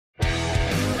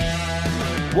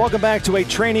Welcome back to a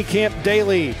Training Camp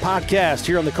Daily podcast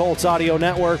here on the Colts Audio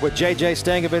Network with J.J.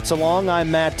 Stankovitz along. I'm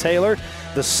Matt Taylor.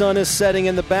 The sun is setting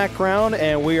in the background,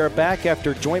 and we are back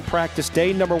after joint practice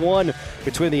day number 1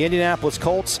 between the Indianapolis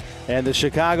Colts and the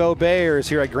Chicago Bears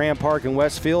here at Grant Park in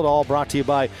Westfield, all brought to you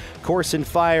by Corson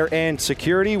Fire and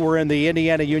Security. We're in the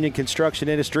Indiana Union Construction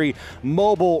Industry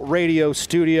mobile radio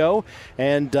studio,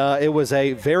 and it was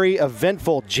a very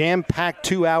eventful, jam-packed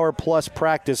 2-hour-plus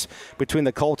practice between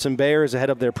the Colts and Bears ahead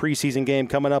of their preseason game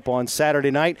coming up on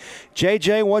Saturday night.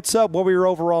 JJ, what's up? What were your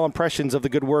overall impressions of the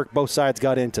good work both sides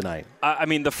got in tonight? I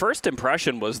mean, the first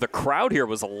impression was the crowd here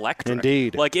was electric.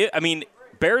 Indeed.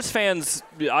 Bears fans,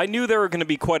 I knew there were going to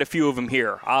be quite a few of them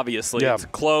here, obviously. Yeah. It's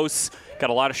close, got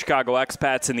a lot of Chicago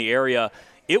expats in the area.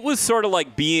 It was sort of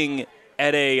like being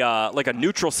at a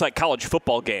neutral site college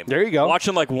football game. There you go.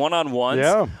 Watching one-on-ones.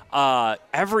 Yeah.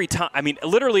 Every time,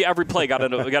 literally every play got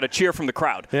a cheer from the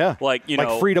crowd. Yeah. Like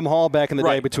Freedom Hall back in the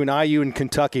day between IU and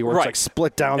Kentucky where it's like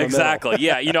split down the middle. Exactly.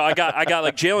 Yeah. I got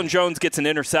like Jalen Jones gets an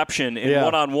interception in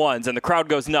one-on-ones and the crowd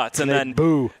goes nuts. And then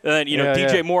boo. And then,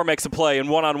 DJ Moore makes a play in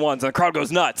one-on-ones and the crowd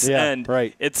goes nuts. Yeah, and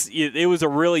right. It was a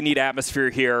really neat atmosphere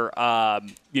here,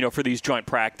 for these joint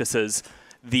practices.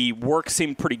 The work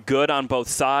seemed pretty good on both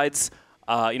sides.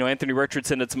 Anthony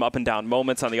Richardson had some up and down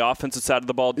moments on the offensive side of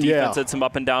the ball. Defense had some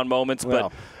up and down moments,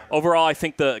 but overall, I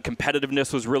think the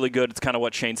competitiveness was really good. It's kind of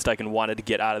what Shane Steichen wanted to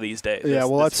get out of these days.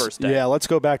 This first day. Yeah, let's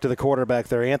go back to the quarterback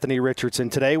there, Anthony Richardson.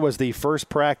 Today was the first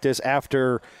practice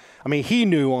after. He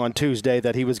knew on Tuesday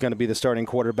that he was going to be the starting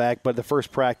quarterback, but the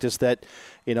first practice that,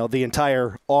 the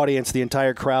entire audience, the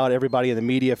entire crowd, everybody in the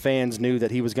media, fans knew that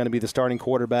he was going to be the starting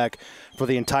quarterback for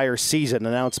the entire season,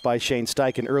 announced by Shane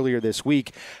Steichen earlier this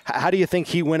week. How do you think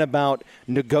he went about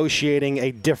negotiating a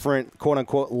different,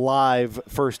 quote-unquote, live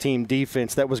first-team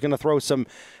defense that was going to throw some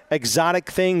exotic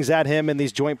things at him in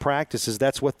these joint practices?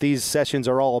 That's what these sessions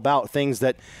are all about, things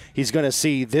that he's going to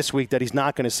see this week that he's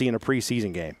not going to see in a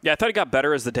preseason game. Yeah, I thought he got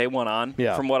better as the day went on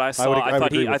from what I saw.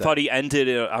 I thought he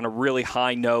ended on a really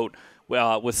high note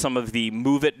with some of the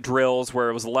move-it drills where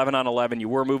it was 11 on 11. You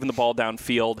were moving the ball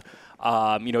downfield.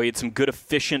 He had some good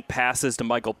efficient passes to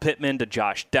Michael Pittman, to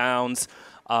Josh Downs.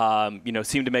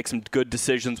 Seemed to make some good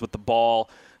decisions with the ball.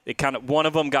 One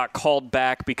of them got called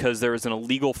back because there was an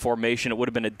illegal formation. It would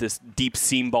have been this deep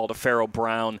seam ball to Pharaoh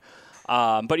Brown.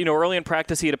 But early in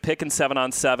practice, he had a pick in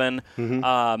 7-on-7.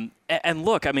 Mm-hmm. And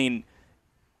look,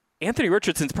 Anthony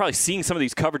Richardson's probably seeing some of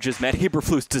these coverages Matt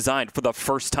Eberflus designed for the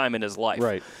first time in his life.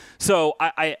 Right. So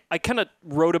I kind of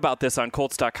wrote about this on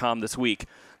Colts.com this week,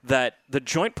 that the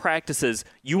joint practices,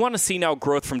 you want to see now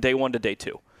growth from day 1 to day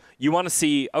 2. You want to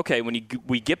see, okay, when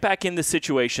we get back in this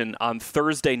situation on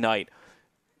Thursday night,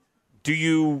 do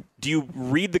you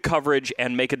read the coverage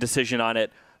and make a decision on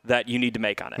it that you need to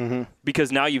make on it? Mm-hmm.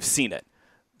 Because now you've seen it.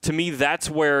 To me, that's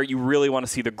where you really want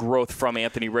to see the growth from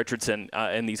Anthony Richardson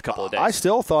in these couple of days. I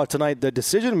still thought tonight the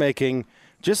decision-making,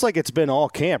 just like it's been all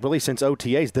camp, really since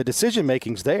OTAs, the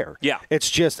decision-making's there. Yeah.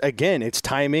 It's just, again, it's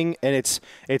timing, and it's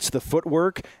the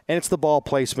footwork, and it's the ball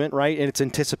placement, right? And it's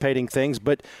anticipating things.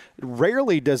 But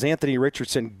rarely does Anthony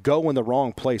Richardson go in the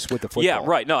wrong place with the football. Yeah,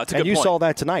 right. No, it's a good point. And you saw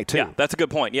that tonight, too. Yeah, that's a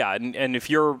good point. Yeah, and if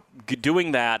you're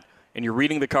doing that and you're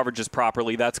reading the coverages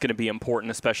properly, that's going to be important,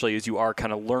 especially as you are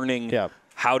kind of learning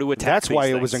how to attack. That's why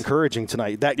things. It was encouraging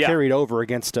tonight. That carried over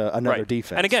against another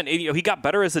defense. And again, he got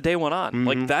better as the day went on. Mm-hmm.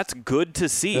 Like, that's good to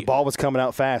see. The ball was coming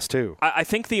out fast, too. I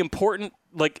think the important,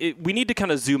 we need to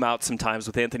kind of zoom out sometimes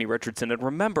with Anthony Richardson and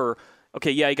remember,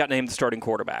 okay, yeah, he got named the starting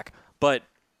quarterback. But,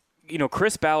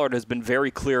 Chris Ballard has been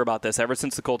very clear about this ever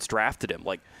since the Colts drafted him.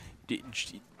 Like,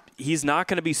 he's not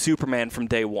going to be Superman from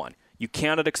day 1. You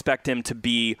cannot expect him to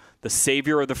be the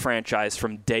savior of the franchise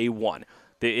from day 1.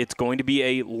 It's going to be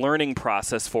a learning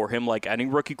process for him like any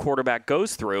rookie quarterback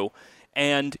goes through,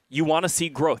 and you want to see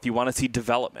growth. You want to see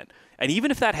development. And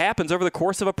even if that happens over the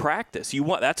course of a practice,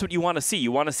 that's what you want to see.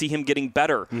 You want to see him getting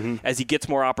better as he gets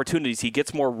more opportunities. He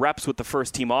gets more reps with the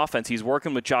first-team offense. He's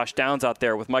working with Josh Downs out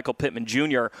there, with Michael Pittman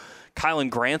Jr., Kylan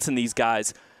Granson, these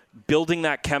guys, building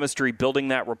that chemistry, building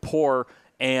that rapport,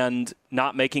 and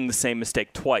not making the same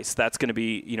mistake twice. That's going to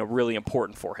be, really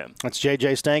important for him. That's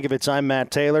J.J. Stankovitz. I'm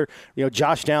Matt Taylor.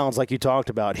 Josh Downs, like you talked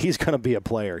about, he's going to be a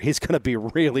player. He's going to be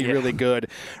really, really good,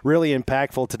 really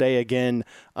impactful today again,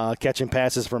 catching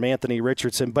passes from Anthony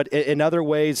Richardson. But in other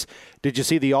ways, did you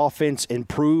see the offense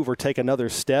improve or take another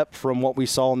step from what we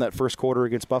saw in that first quarter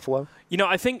against Buffalo?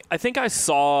 I think I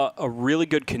saw a really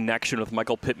good connection with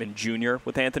Michael Pittman Jr.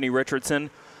 with Anthony Richardson.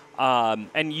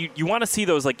 And you want to see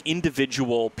those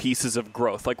individual pieces of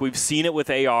growth. Like we've seen it with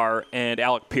AR and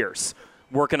Alec Pierce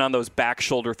working on those back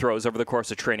shoulder throws over the course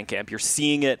of training camp. You're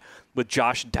seeing it with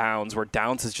Josh Downs, where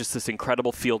Downs is just this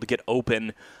incredible field to get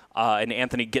open, and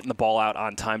Anthony getting the ball out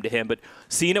on time to him. But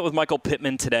seeing it with Michael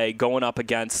Pittman today going up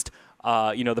against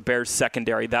the Bears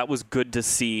secondary, that was good to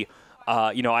see.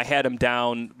 I had him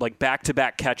down like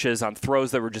back-to-back catches on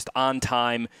throws that were just on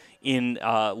time in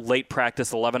late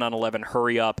practice, 11-on-11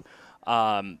 hurry up.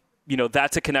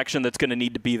 That's a connection that's going to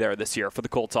need to be there this year for the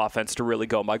Colts offense to really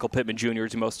go. Michael Pittman Jr.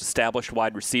 is the most established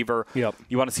wide receiver. Yep.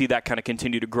 You want to see that kind of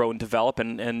continue to grow and develop,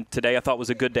 and today I thought was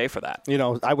a good day for that.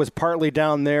 I was partly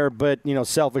down there, but,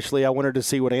 selfishly I wanted to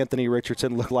see what Anthony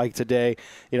Richardson looked like today,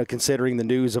 considering the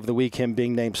news of the week, him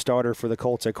being named starter for the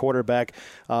Colts at quarterback.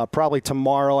 Probably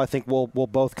tomorrow I think we'll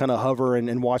both kind of hover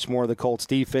and watch more of the Colts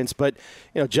defense. But,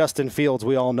 Justin Fields,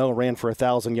 we all know, ran for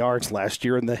 1,000 yards last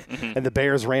year, and the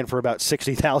Bears ran for about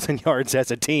 60,000 yards as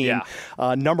a team.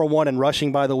 Yeah. Number one in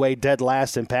rushing, by the way, dead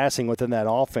last in passing within that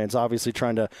offense, obviously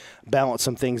trying to balance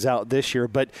some things out this year.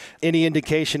 But any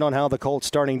indication on how the Colts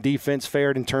starting defense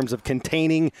fared in terms of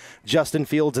containing Justin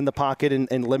Fields in the pocket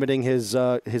and limiting his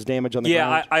damage on the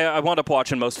ground? Yeah, I wound up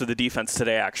watching most of the defense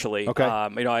today, actually. Okay.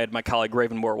 I had my colleague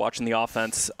Raven Moore watching the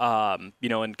offense, and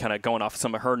kind of going off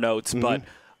some of her notes. But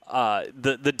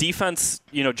the defense,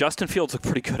 Justin Fields looked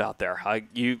pretty good out there.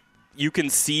 You can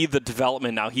see the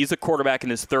development now. He's a quarterback in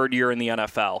his third year in the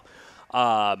NFL.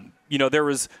 There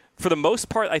was, for the most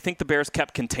part, I think the Bears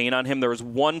kept contain on him. There was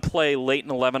one play late in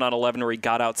 11-on-11 where he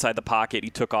got outside the pocket. He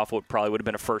took off what probably would have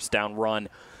been a first down run.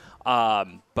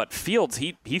 But Fields,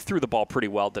 he threw the ball pretty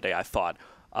well today, I thought.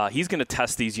 He's going to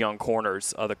test these young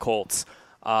corners of the Colts.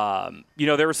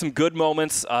 There were some good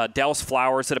moments. Dallas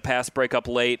Flowers had a pass breakup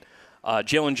late.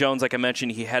 Jalen Jones, like I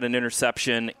mentioned, he had an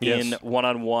interception in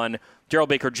one-on-one. Darrell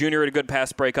Baker Jr. had a good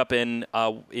pass breakup in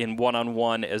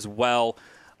one-on-one as well.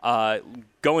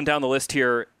 Going down the list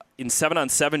here, in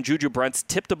 7-on-7, Juju Brents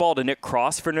tipped the ball to Nick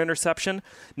Cross for an interception.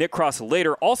 Nick Cross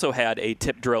later also had a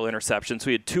tip drill interception, so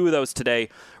we had two of those today.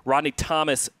 Rodney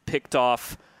Thomas picked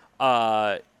off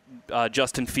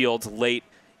Justin Fields late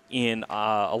in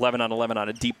 11-on-11 on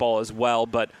a deep ball as well,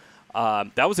 but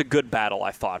that was a good battle,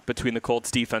 I thought, between the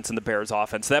Colts defense and the Bears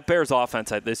offense. That Bears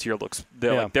offense this year looks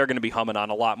they're going to be humming on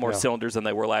a lot more cylinders than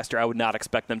they were last year. I would not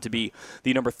expect them to be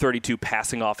the number 32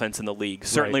 passing offense in the league.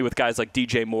 Certainly with guys like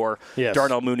DJ Moore,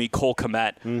 Darnell Mooney, Cole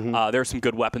Kmet. There's some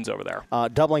good weapons over there.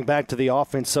 Doubling back to the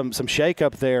offense, some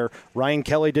shakeup there. Ryan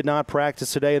Kelly did not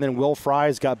practice today, and then Will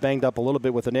Fries got banged up a little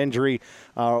bit with an injury.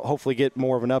 Hopefully get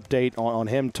more of an update on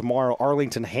him tomorrow.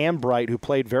 Arlington Hambright, who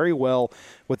played very well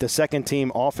with the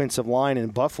second-team offensive line in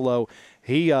Buffalo,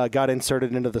 he got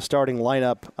inserted into the starting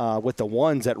lineup with the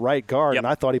ones at right guard, and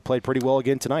I thought he played pretty well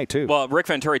again tonight, too. Well, Rick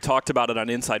Venturi talked about it on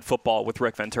Inside Football with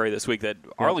Rick Venturi this week, that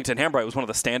Arlington Hambright was one of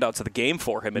the standouts of the game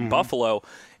for him in Buffalo,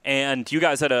 and you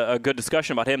guys had a good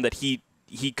discussion about him, that he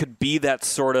could be that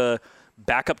sort of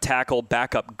backup tackle,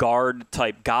 backup guard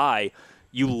type guy.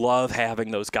 You love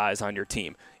having those guys on your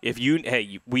team. If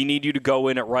we need you to go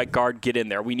in at right guard, get in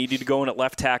there. We need you to go in at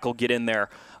left tackle, get in there.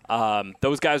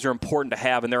 Those guys are important to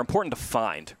have, and they're important to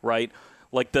find, right?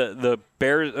 Like the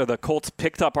Bears or the Colts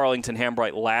picked up Arlington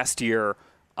Hambright last year,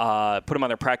 put him on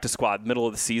their practice squad middle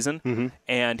of the season,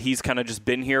 and he's kind of just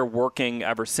been here working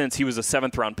ever since. He was a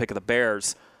 7th-round pick of the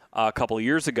Bears a couple of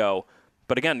years ago.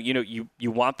 But again,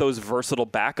 you want those versatile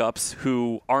backups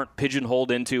who aren't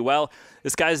pigeonholed into, well,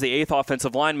 this guy's the 8th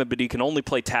offensive lineman, but he can only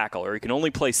play tackle or he can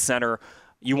only play center.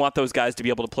 You want those guys to be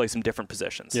able to play some different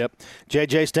positions. Yep.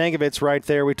 J.J. Stankovitz right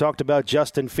there. We talked about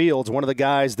Justin Fields, one of the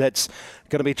guys that's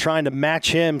going to be trying to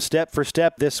match him step for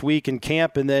step this week in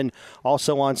camp, and then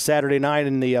also on Saturday night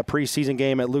in the preseason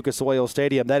game at Lucas Oil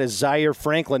Stadium. That is Zaire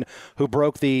Franklin, who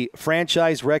broke the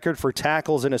franchise record for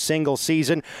tackles in a single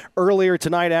season. Earlier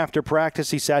tonight after practice,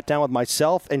 he sat down with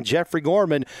myself and Jeffrey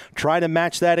Gorman trying to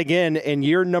match that again in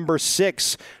year number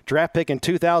 6, draft pick in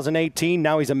 2018.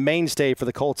 Now he's a mainstay for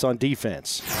the Colts on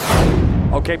defense.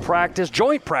 Okay,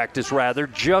 joint practice rather,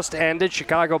 just ended.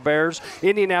 Chicago Bears,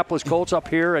 Indianapolis Colts up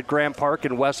here at Graham Park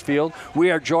in Westfield.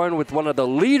 We are joined with one of the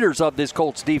leaders of this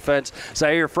Colts defense,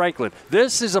 Zaire Franklin.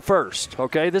 This is a first,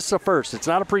 okay? This is a first. It's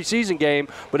not a preseason game,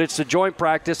 but it's a joint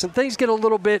practice, and things get a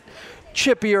little bit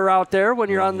chippier out there when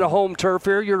you're on the home turf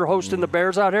here. You're hosting the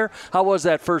Bears out here. How was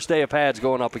that first day of pads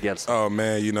going up against them? Oh,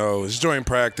 man, it's joint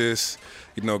practice.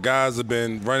 Guys have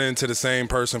been running into the same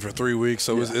person for 3 weeks,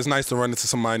 so it's nice to run into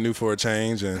somebody new for a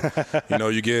change. And,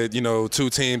 you get, 2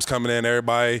 teams coming in.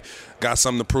 Everybody got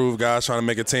something to prove. Guys trying to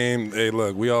make a team. Hey,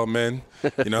 look, we all men.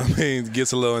 It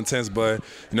gets a little intense, but,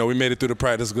 we made it through the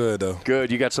practice good, though.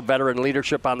 Good. You got some veteran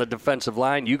leadership on the defensive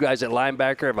line. You guys at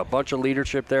linebacker have a bunch of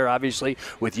leadership there, obviously,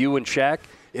 with you and Shaq.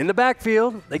 in the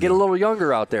backfield, they get a little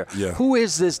younger out there. Yeah. Who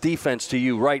is this defense to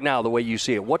you right now, the way you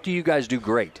see it? What do you guys do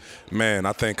great? Man,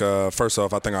 I think, first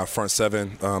off, I think our front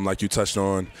seven, like you touched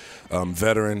on,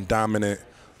 veteran, dominant.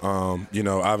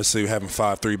 Obviously having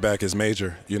 5-3 back is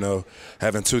major.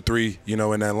 Having 2-3,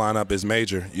 in that lineup is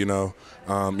major.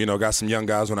 Got some young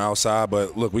guys on the outside,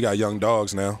 but look, we got young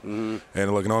dogs now. Mm-hmm.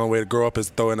 And look, the only way to grow up is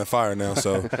to throw in the fire now.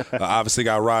 So obviously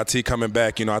got Rod T coming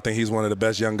back. I think he's one of the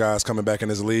best young guys coming back in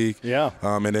this league. Yeah.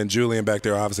 And then Julian back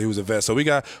there, obviously, who's a vet. So we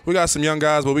got some young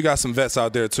guys, but we got some vets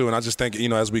out there too. And I just think,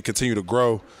 as we continue to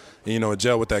grow, and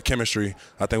gel with that chemistry,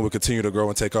 I think we'll continue to grow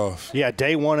and take off. Yeah,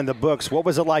 day one in the books. What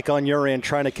was it like on your end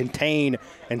trying to contain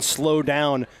and slow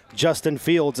down Justin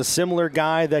Fields, a similar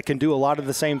guy that can do a lot of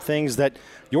the same things that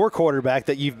your quarterback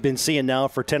that you've been seeing now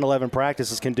for 10, 11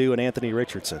 practices can do in Anthony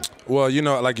Richardson? Well,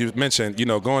 like you mentioned,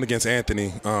 going against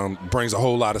Anthony brings a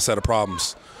whole lot of set of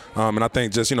problems. And I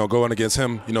think just, going against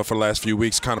him, for the last few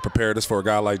weeks kind of prepared us for a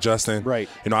guy like Justin. Right.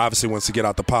 Obviously wants to get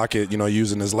out the pocket,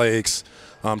 using his legs,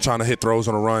 trying to hit throws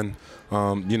on a run.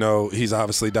 He's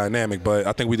obviously dynamic, but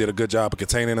I think we did a good job of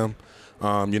containing him,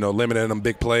 limiting him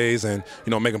big plays and,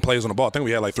 making plays on the ball. I think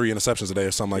we had like 3 interceptions today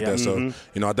or something like that.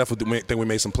 Mm-hmm. So, I definitely think we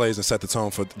made some plays and set the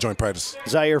tone for joint practice.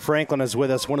 Zaire Franklin is with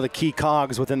us, one of the key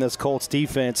cogs within this Colts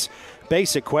defense.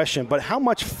 Basic question, but how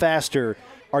much faster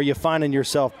are you finding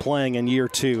yourself playing in year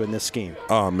 2 in this scheme?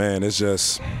 Oh, man,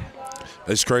 it's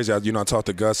crazy. I talked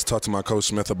to Gus, talked to my coach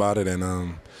Smith about it,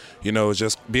 and, it's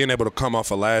just being able to come off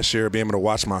of last year, being able to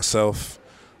watch myself,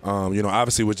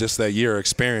 obviously with just that year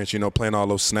experience, playing all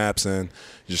those snaps and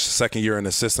just second year in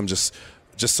the system, just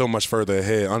so much further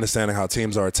ahead, understanding how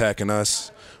teams are attacking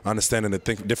us, understanding the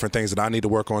different things that I need to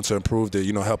work on to improve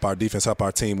to, help our defense, help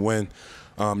our team win.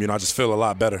 I just feel a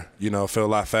lot better, feel a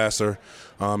lot faster.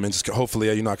 And just hopefully,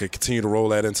 I can continue to roll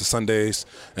that into Sundays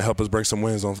and help us bring some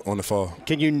wins on the fall.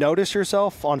 Can you notice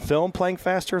yourself on film playing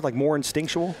faster, like more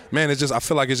instinctual? Man, I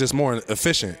feel like it's just more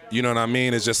efficient. You know what I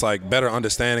mean? It's just like better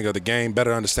understanding of the game,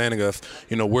 better understanding of,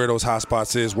 where those hot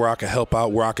spots is, where I can help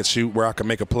out, where I can shoot, where I can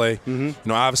make a play.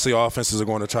 Mm-hmm. Obviously offenses are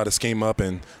going to try to scheme up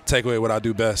and take away what I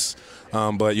do best.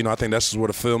 But, I think that's just where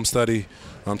the film study,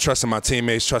 trusting my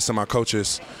teammates, trusting my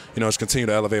coaches, is continue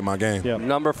to elevate my game. Yeah.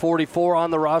 Number 44 on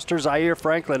the roster, Zaire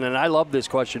Franklin, and I love this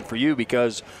question for you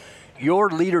because your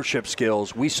leadership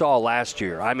skills we saw last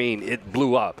year. I mean, it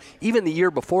blew up. Even the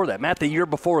year before that. Matt, the year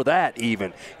before that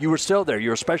even, you were still there.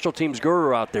 You're a special teams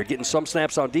guru out there getting some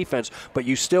snaps on defense, but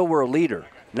you still were a leader.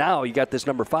 Now you got this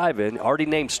number 5 in, already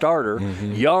named starter,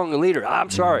 young leader. I'm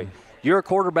sorry. You're a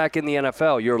quarterback in the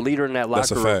NFL. You're a leader in that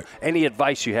locker room. That's a fact. Any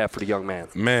advice you have for the young man?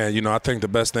 Man, I think the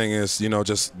best thing is,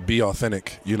 just be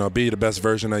authentic. Be the best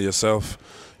version of yourself.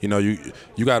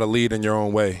 You got to lead in your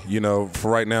own way.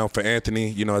 For right now, for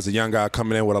Anthony, as a young guy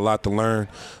coming in with a lot to learn,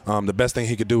 the best thing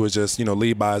he could do is just,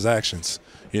 lead by his actions.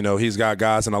 He's got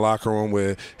guys in the locker room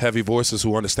with heavy voices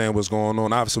who understand what's going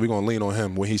on. Obviously, we're going to lean on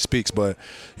him when he speaks, but,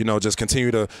 just continue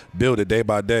to build it day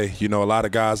by day. A lot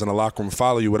of guys in the locker room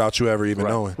follow you without you ever even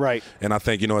knowing. Right. And I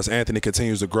think, as Anthony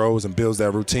continues to grow and builds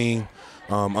that routine,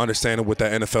 understanding what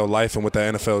that NFL life and what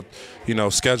that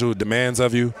NFL, schedule demands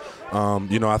of you,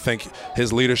 I think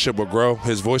his leadership will grow,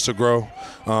 his voice will grow,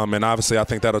 and obviously I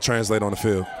think that'll translate on the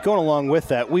field. Going along with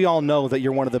that, we all know that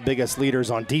you're one of the biggest leaders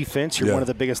on defense. You're one of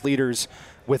the biggest leaders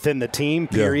within the team,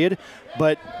 period. Yeah.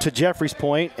 But to Jeffrey's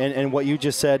point and what you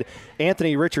just said,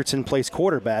 Anthony Richardson plays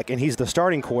quarterback, and he's the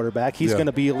starting quarterback. He's going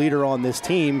to be a leader on this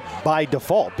team by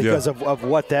default because of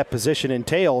what that position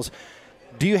entails.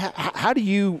 How do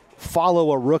you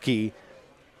follow a rookie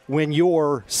when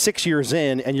you're 6 years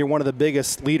in and you're one of the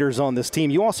biggest leaders on this team?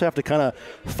 You also have to kind of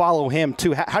follow him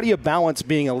too. How do you balance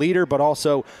being a leader but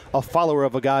also a follower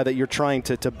of a guy that you're trying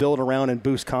to build around and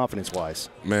boost confidence-wise?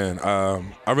 Man,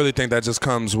 I really think that just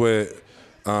comes with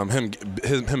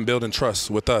him building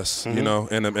trust with us, in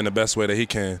the best way that he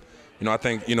can. I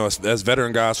think, as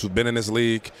veteran guys who've been in this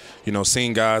league,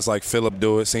 seeing guys like Phillip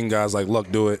do it, seeing guys like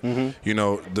Luck do it,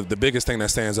 the biggest thing that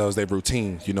stands out is their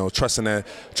routine, trusting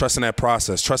that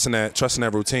process, trusting that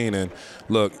routine. And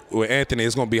look, with Anthony,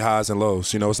 it's going to be highs and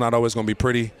lows. It's not always going to be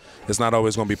pretty. It's not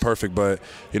always going to be perfect. But,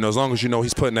 as long as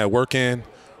he's putting that work in,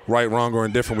 right, wrong, or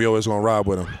indifferent, we always going to ride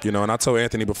with him. And I told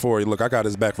Anthony before, look, I got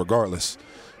his back regardless.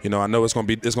 I know it's gonna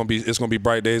be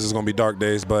bright days, it's gonna be dark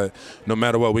days, but no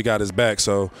matter what, we got his back.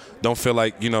 So don't feel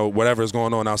like whatever is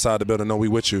going on outside the building, know we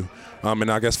with you.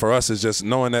 And I guess for us, it's just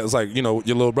knowing that it's like your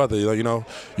little brother. You're going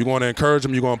to encourage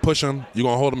him, you're going to push him, you're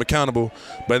going to hold him accountable.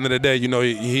 But at the end of the day,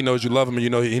 he knows you love him,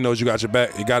 and he knows you got your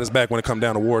back. He got his back when it comes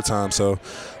down to wartime. So,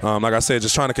 like I said,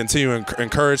 just trying to continue and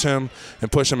encourage him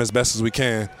and push him as best as we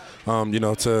can.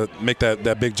 To make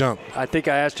that big jump. I think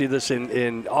I asked you this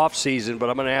in off season,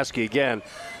 but I'm going to ask you again.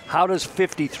 How does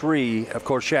 53, of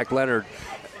course, Shaq Leonard,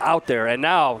 out there, and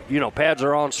now, pads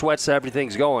are on, sweats,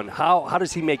 everything's going. How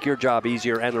does he make your job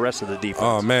easier and the rest of the defense?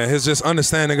 Oh, man, his just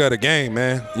understanding of the game,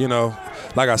 man.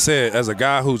 Like I said, as a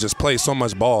guy who just plays so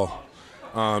much ball,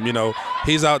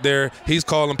 he's out there, he's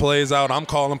calling plays out, I'm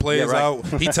calling plays out.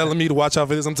 He's telling me to watch out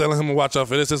for this, I'm telling him to watch out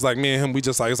for this. It's like me and him, we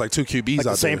just like, it's like two QBs out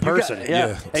there. The same person.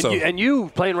 Yeah. And you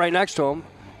playing right next to him,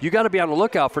 you got to be on the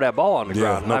lookout for that ball on the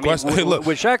ground. No question. Hey, look,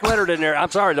 with Shaq Leonard in there, I'm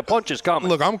sorry, the punch is coming.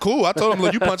 Look, I'm cool. I told him,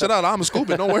 look, you punch it out, I'm a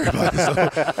scoop it. Don't worry about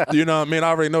it. So, you know what I mean? I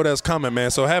already know that's coming, man.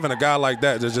 So having a guy like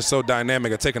that that's just so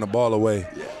dynamic at taking the ball away,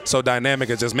 so dynamic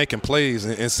at just making plays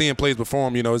and seeing plays before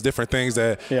him, it's different things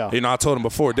that, I told him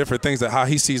before, different things that how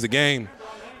he sees the game,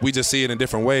 we just see it in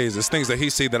different ways. It's things that he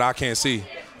see that I can't see.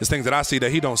 It's things that I see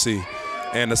that he don't see.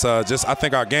 And it's just, I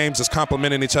think our games just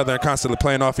complementing each other and constantly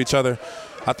playing off each other.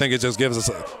 I think it just gives us,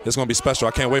 it's going to be special.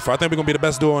 I can't wait for it. I think we're going to be the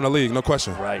best duo in the league, no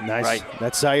question. Right, nice. Right.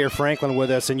 That's Zaire Franklin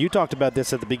with us. And you talked about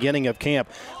this at the beginning of camp.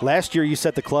 Last year you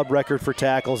set the club record for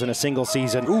tackles in a single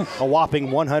season, a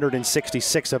whopping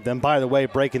 166 of them. By the way,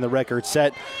 breaking the record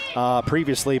set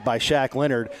previously by Shaq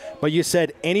Leonard. But you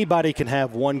said anybody can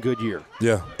have one good year.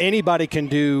 Yeah. Anybody can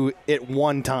do it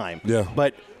one time. Yeah.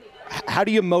 But how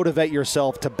do you motivate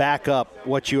yourself to back up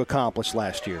what you accomplished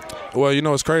last year? Well,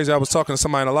 it's crazy. I was talking to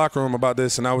somebody in the locker room about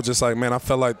this, and I was just like, man, I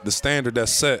felt like the standard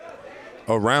that's set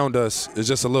around us is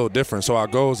just a little different. So our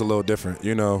goal is a little different,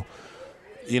 and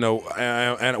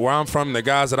where I'm from, the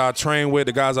guys that I train with,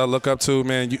 the guys I look up to,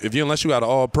 man, unless you got an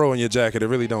All-Pro in your jacket, it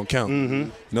really don't count.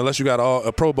 Mm-hmm. Unless you got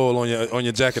a Pro Bowl on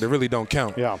your jacket, it really don't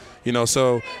count. Yeah.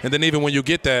 So, and then even when you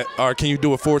get that, can you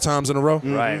do it 4 times in a row?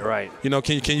 Mm-hmm. Right.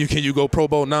 Can you go Pro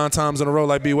Bowl 9 times in a row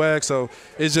like B-Wag? So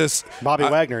it's just Bobby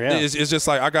Wagner. Yeah. It's just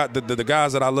like I got the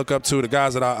guys that I look up to, the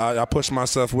guys that I push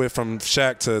myself with, from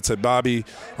Shaq to Bobby,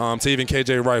 to even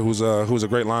KJ Wright, who's a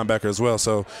great linebacker as well.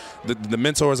 So the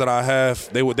mentors that I have,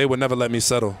 they would never let me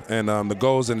settle. And the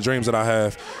goals and dreams that I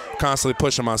have, constantly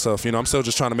pushing myself. I'm still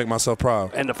just trying to make myself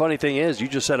proud. And the funny thing is, you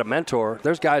just said a mentor.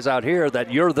 There's guys out here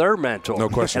that you're their mentor. No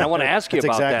question. And I want to ask you That's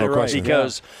about exactly that right.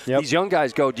 because Yep. these young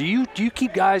guys go, do you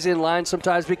keep guys in line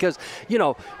sometimes? Because,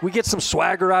 we get some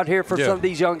swagger out here for some of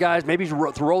these young guys, maybe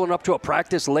rolling up to a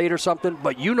practice late or something,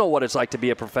 but you know what it's like to be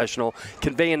a professional,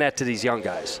 conveying that to these young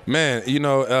guys. Man,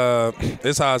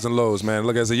 it's highs and lows, man.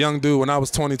 Look, as a young dude, when I was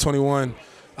 20, 21,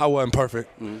 I wasn't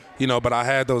perfect, but I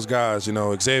had those guys,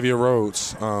 Xavier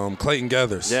Rhodes, Clayton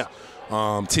Gathers,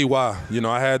 T.Y.,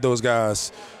 I had those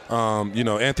guys,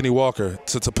 Anthony Walker,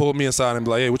 to pull me aside and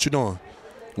be like, hey, what you doing?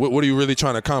 What are you really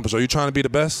trying to accomplish? Are you trying to be the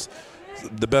best?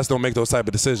 The best don't make those type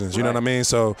of decisions, you know what I mean?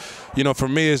 So, for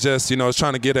me, it's just, it's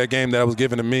trying to get that game that was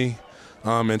given to me.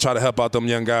 And try to help out them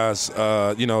young guys,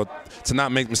 to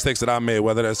not make mistakes that I made,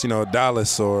 whether that's,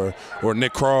 Dallas or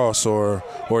Nick Cross or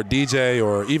DJ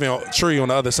or even Tree on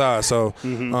the other side. So,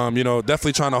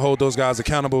 definitely trying to hold those guys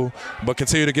accountable, but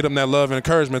continue to get them that love and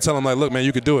encouragement. Tell them, like, look, man,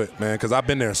 you could do it, man, because I've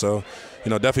been there. So,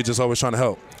 definitely just always trying to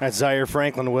help. That's Zaire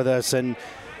Franklin with us. And,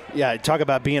 yeah, talk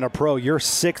about being a pro. Your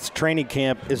 6th training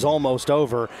camp is almost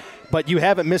over, but you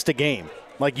haven't missed a game.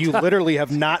 Like, you literally have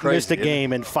not Crazy, missed a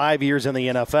game in 5 years in the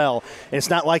NFL. It's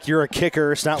not like you're a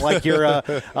kicker. It's not like you're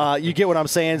you get what I'm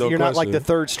saying? No you're question. not like the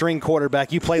 3rd-string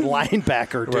quarterback. You play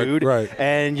linebacker, dude. Right.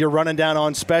 And you're running down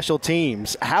on special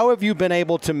teams. How have you been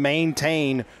able to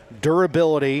maintain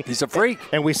durability? He's a freak.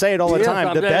 And we say it all the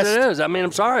time. It is. I mean,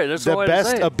 I'm sorry. That's the the way to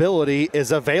best say it. ability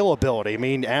is availability. I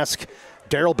mean, ask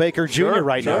Darrell Baker Jr.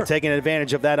 now, taking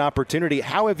advantage of that opportunity.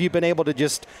 How have you been able to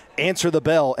just answer the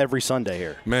bell every Sunday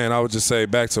here? Man, I would just say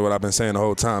back to what I've been saying the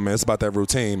whole time, man. It's about that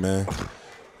routine, man.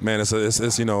 Man, it's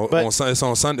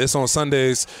on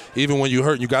Sundays. Even when you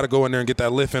hurt, you got to go in there and get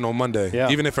that lift in on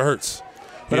Monday, even if it hurts.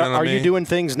 But are you doing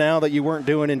things now that you weren't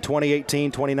doing in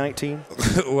 2018, 2019?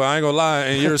 Well, I ain't gonna lie.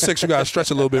 In year 6, you gotta stretch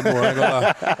a little bit more. I ain't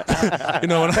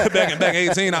gonna lie. When back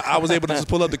 18, I was able to just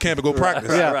pull up the camp and go practice.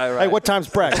 Right. Hey, what time's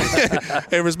practice?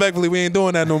 Hey, respectfully, we ain't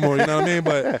doing that no more. You know what I mean?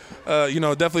 But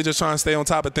definitely just trying to stay on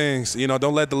top of things.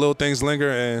 Don't let the little things linger.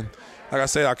 And like I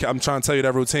said, I'm trying to tell you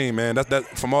that routine, man. That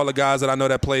from all the guys that I know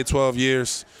that played 12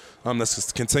 years. Let's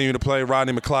just continue to play.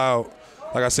 Rodney McLeod,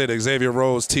 like I said, Xavier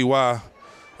Rhodes, T.Y.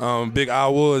 Big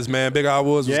Al Woods, man. Big Al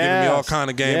Woods was giving me all kind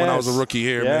of game when I was a rookie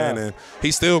here, man. And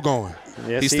he's still going.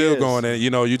 Yes, he's still going.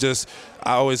 And,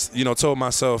 I always, told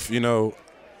myself,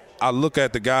 I look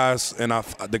at the guys and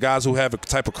the guys who have the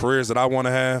type of careers that I want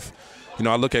to have.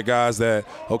 I look at guys that,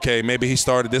 okay, maybe he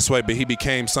started this way, but he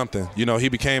became something. He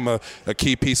became a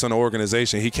key piece on the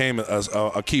organization. He became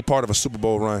a key part of a Super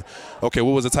Bowl run. Okay,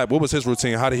 what was his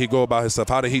routine? How did he go about his stuff?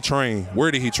 How did he train? Where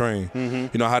did he train?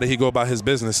 Mm-hmm. How did he go about his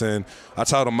business? And I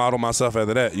try to model myself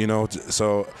after that,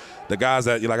 So the guys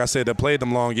that, like I said, that played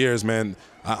them long years, man,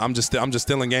 I'm just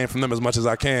stealing game from them as much as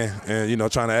I can,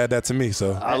 and trying to add that to me.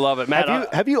 So I love it,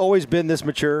 Matt. Have you always been this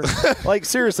mature? Like,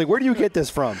 seriously, where do you get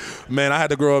this from? Man, I had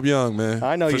to grow up young, man.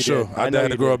 I know for you sure. did. I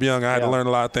had to grow up young. I had to learn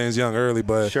a lot of things young early,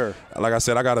 but like I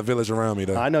said, I got a village around me,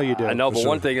 though. I know you do. I know, but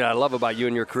one thing that I love about you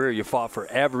and your career, you fought for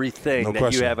everything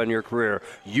you have in your career.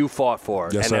 You fought for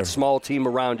it, that small team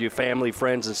around you, family,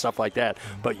 friends, and stuff like that.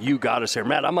 But you got us here,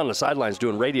 Matt. I'm on the sidelines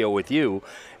doing radio with you,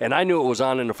 and I knew it was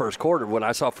on in the first quarter when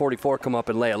I saw 44 come up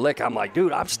and lay a lick. I'm like,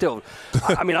 dude, I'm still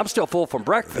full from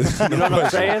breakfast. You know what I'm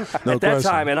saying? At that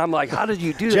time, and I'm like, how did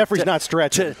you do that? Jeffrey's not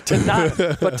stretching.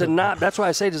 To not. That's why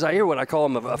I say to Zaire when I call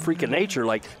him a freak of nature,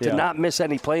 like to not miss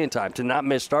any playing time, to not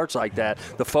miss starts like that.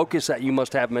 The focus that you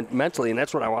must have mentally, and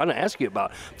that's what I want to ask you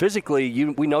about. Physically,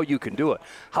 we know you can do it.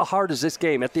 How hard is this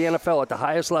game at the NFL at the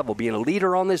highest level, being a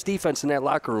leader on this defense in that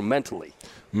locker room mentally?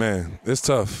 Man, it's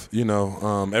tough.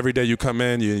 Every day you come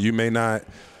in, you may not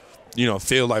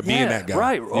feel like being that guy.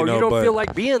 Right, or you don't feel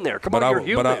like being there. Come on, you're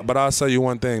human. But I'll tell you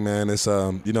one thing, man. It's,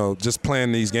 just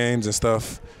playing these games and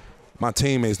stuff, my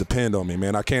teammates depend on me,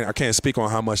 man. I can't speak on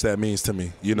how much that means to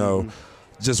me,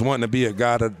 Just wanting to be a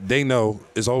guy that they know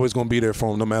is always going to be there for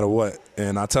them no matter what.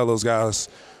 And I tell those guys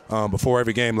before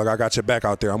every game, like, I got your back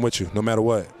out there. I'm with you no matter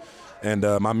what. And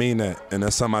I mean that. And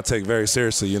that's something I take very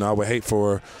seriously. I would hate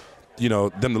for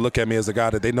them to look at me as a guy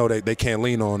that they know they can't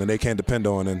lean on and they can't depend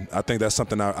on. And I think that's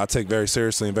something I take very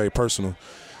seriously and very personal.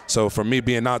 So for me,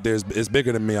 being out there is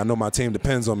bigger than me. I know my team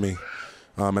depends on me.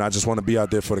 And I just want to be out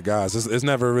there for the guys. It's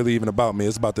never really even about me.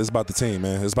 It's about the team,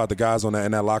 man. It's about the guys in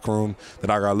that locker room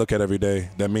that I got to look at every day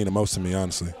that mean the most to me,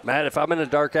 honestly. Matt, if I'm in a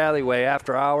dark alleyway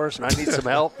after hours and I need some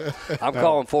help, I'm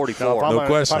calling 44. No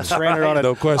question. If I'm stranded on a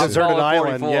deserted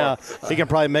island, he can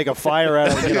probably make a fire out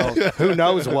of, who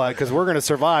knows what, because we're going to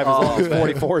survive as long as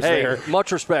 44's there.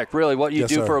 Much respect, really, what you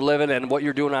do for a living and what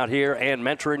you're doing out here and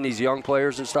mentoring these young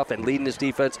players and stuff and leading this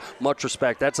defense. Much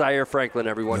respect. That's Zaire Franklin,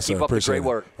 everyone. Yes, Keep up the great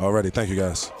work. Already. Thank you,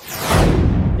 guys.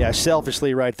 Yeah,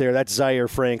 selfishly right there, that's Zaire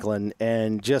Franklin,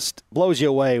 and just blows you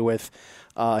away with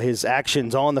his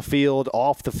actions on the field,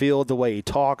 off the field, the way he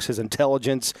talks, his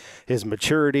intelligence, his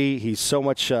maturity. He's so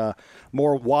much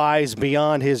more wise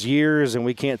beyond his years, and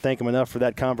we can't thank him enough for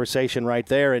that conversation right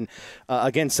there. And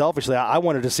again, selfishly, I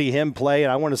wanted to see him play,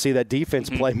 and I want to see that defense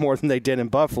play more than they did in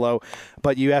Buffalo.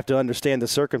 But you have to understand the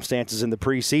circumstances in the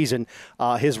preseason.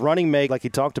 His running mate, like he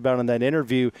talked about in that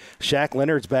interview, Shaq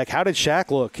Leonard's back. How did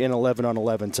Shaq look in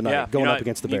 11-on-11 tonight, going up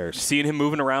against the Bears? Seeing him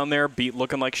moving around there,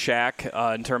 looking like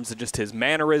Shaq in terms of just his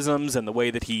mannerisms and the way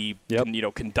that he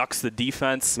conducts the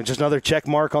defense. It's just another check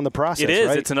mark on the process. It is.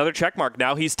 Right? It's another check mark.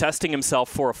 Now he's testing himself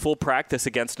for a full practice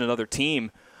against another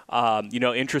team.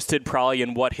 Interested probably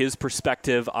in what his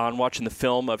perspective on watching the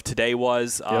film of today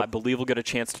was. I believe we'll get a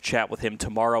chance to chat with him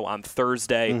tomorrow on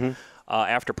Thursday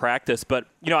after practice. But,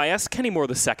 I asked Kenny Moore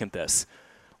II this.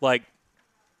 Like,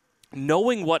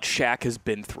 knowing what Shaq has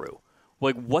been through,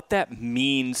 like what that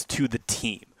means to the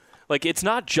team. Like, it's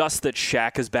not just that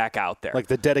Shaq is back out there. Like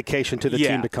the dedication to the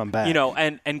team to come back.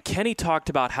 And Kenny talked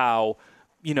about how,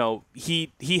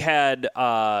 he had,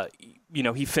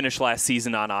 he finished last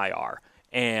season on IR.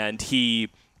 And he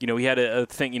had a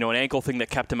thing, an ankle thing that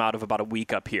kept him out of about a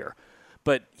week up here.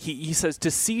 But he says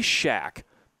to see Shaq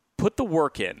put the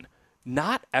work in,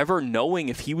 not ever knowing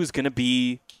if he was going to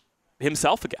be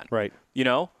himself again. Right.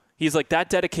 He's like, that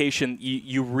dedication,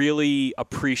 you really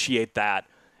appreciate that.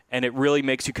 And it really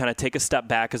makes you kind of take a step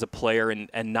back as a player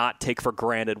and not take for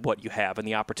granted what you have and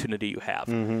the opportunity you have.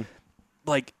 Mm-hmm.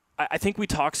 Like, I think we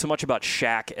talk so much about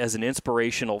Shaq as an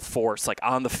inspirational force, like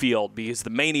on the field, because he's the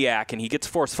maniac and he gets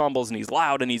forced fumbles and he's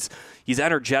loud and he's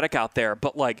energetic out there.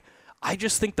 But like, I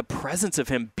just think the presence of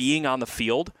him being on the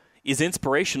field is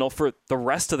inspirational for the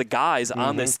rest of the guys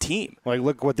on this team. Like,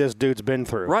 look what this dude's been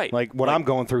through. Right. Like, what I'm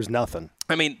going through is nothing.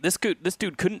 I mean, this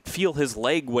dude couldn't feel his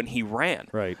leg when he ran.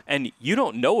 Right. And you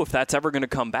don't know if that's ever going to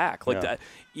come back. Like that.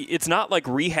 It's not like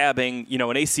rehabbing, an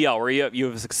ACL where you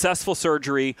have a successful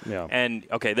surgery and,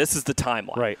 okay, this is the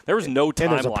timeline. Right. There was no timeline.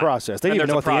 And there's a process. They didn't even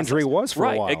know what the injury was for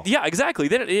a while. Yeah, exactly.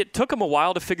 It took him a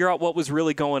while to figure out what was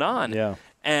really going on. Yeah.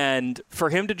 And for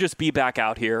him to just be back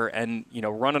out here and,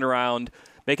 running around,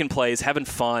 making plays, having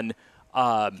fun.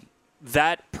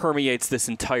 That permeates this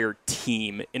entire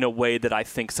team in a way that I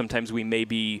think sometimes we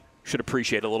maybe should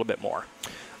appreciate a little bit more.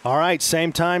 All right,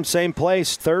 same time, same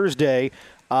place, Thursday.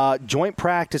 Joint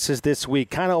practices this week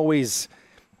kind of always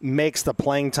makes the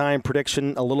playing time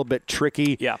prediction a little bit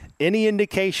tricky. Yeah. Any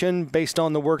indication based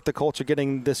on the work the Colts are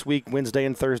getting this week, Wednesday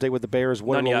and Thursday with the Bears,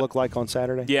 what it'll look like on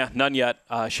Saturday? Yeah, none yet.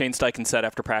 Shane Steichen said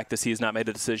after practice he has not made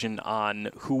a decision on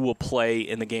who will play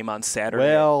in the game on Saturday.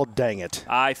 Well, dang it.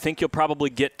 I think you'll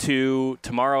probably get to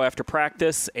tomorrow after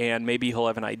practice, and maybe he'll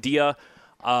have an idea.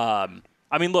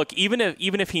 I mean, look, even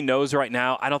if he knows right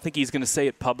now, I don't think he's going to say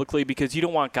it publicly because you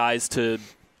don't want guys to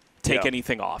take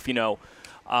anything off, you know.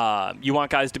 You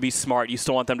want guys to be smart. You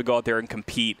still want them to go out there and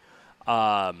compete.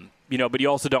 But you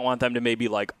also don't want them to maybe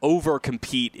like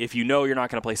over-compete if you know you're not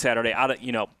going to play Saturday.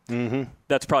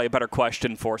 That's probably a better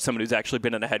question for someone who's actually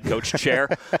been in a head coach chair.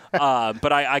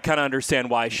 But I kind of understand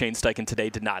why Shane Steichen today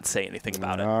did not say anything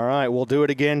about it. All right, we'll do it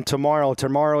again tomorrow.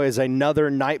 Tomorrow is another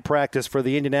night practice for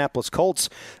the Indianapolis Colts.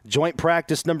 Joint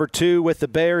practice number 2 with the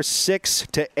Bears, 6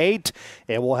 to 8.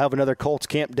 And we'll have another Colts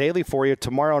Camp Daily for you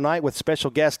tomorrow night with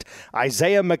special guest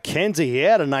Isaiah McKenzie. He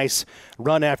had a nice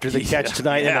run after the catch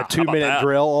tonight in a 2-minute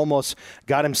drill. Almost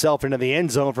got himself into the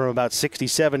end zone from about 60,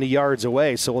 70 yards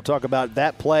away. So we'll talk about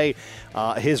that play,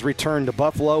 his return to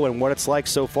Buffalo, and what it's like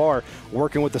so far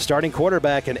working with the starting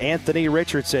quarterback and Anthony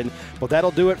Richardson. Well,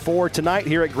 that'll do it for tonight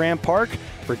here at Graham Park.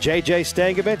 For J.J.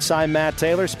 Stangovitz, I'm Matt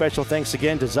Taylor. Special thanks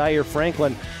again to Zaire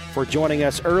Franklin for joining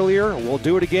us earlier. We'll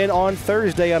do it again on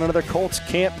Thursday on another Colts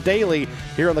Camp Daily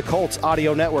here on the Colts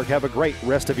Audio Network. Have a great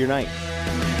rest of your night.